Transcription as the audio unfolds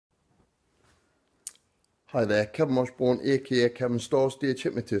Hi there, Kevin Washbourne, aka Kevin Star Stage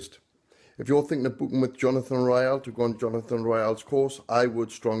Hypnotist. If you're thinking of booking with Jonathan Royles to go on Jonathan Royles' course, I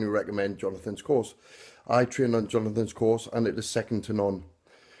would strongly recommend Jonathan's course. I trained on Jonathan's course and it is second to none.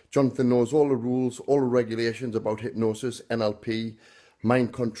 Jonathan knows all the rules, all the regulations about hypnosis, NLP,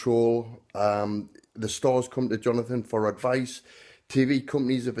 mind control. The stars come to Jonathan for advice. TV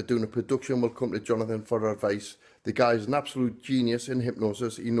companies, if they're doing a production, will come to Jonathan for advice. The guy is an absolute genius in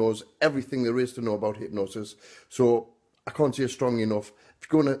hypnosis. He knows everything there is to know about hypnosis. So I can't say it strongly enough. If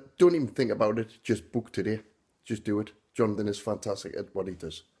you're going to, don't even think about it, just book today. Just do it. Jonathan is fantastic at what he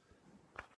does.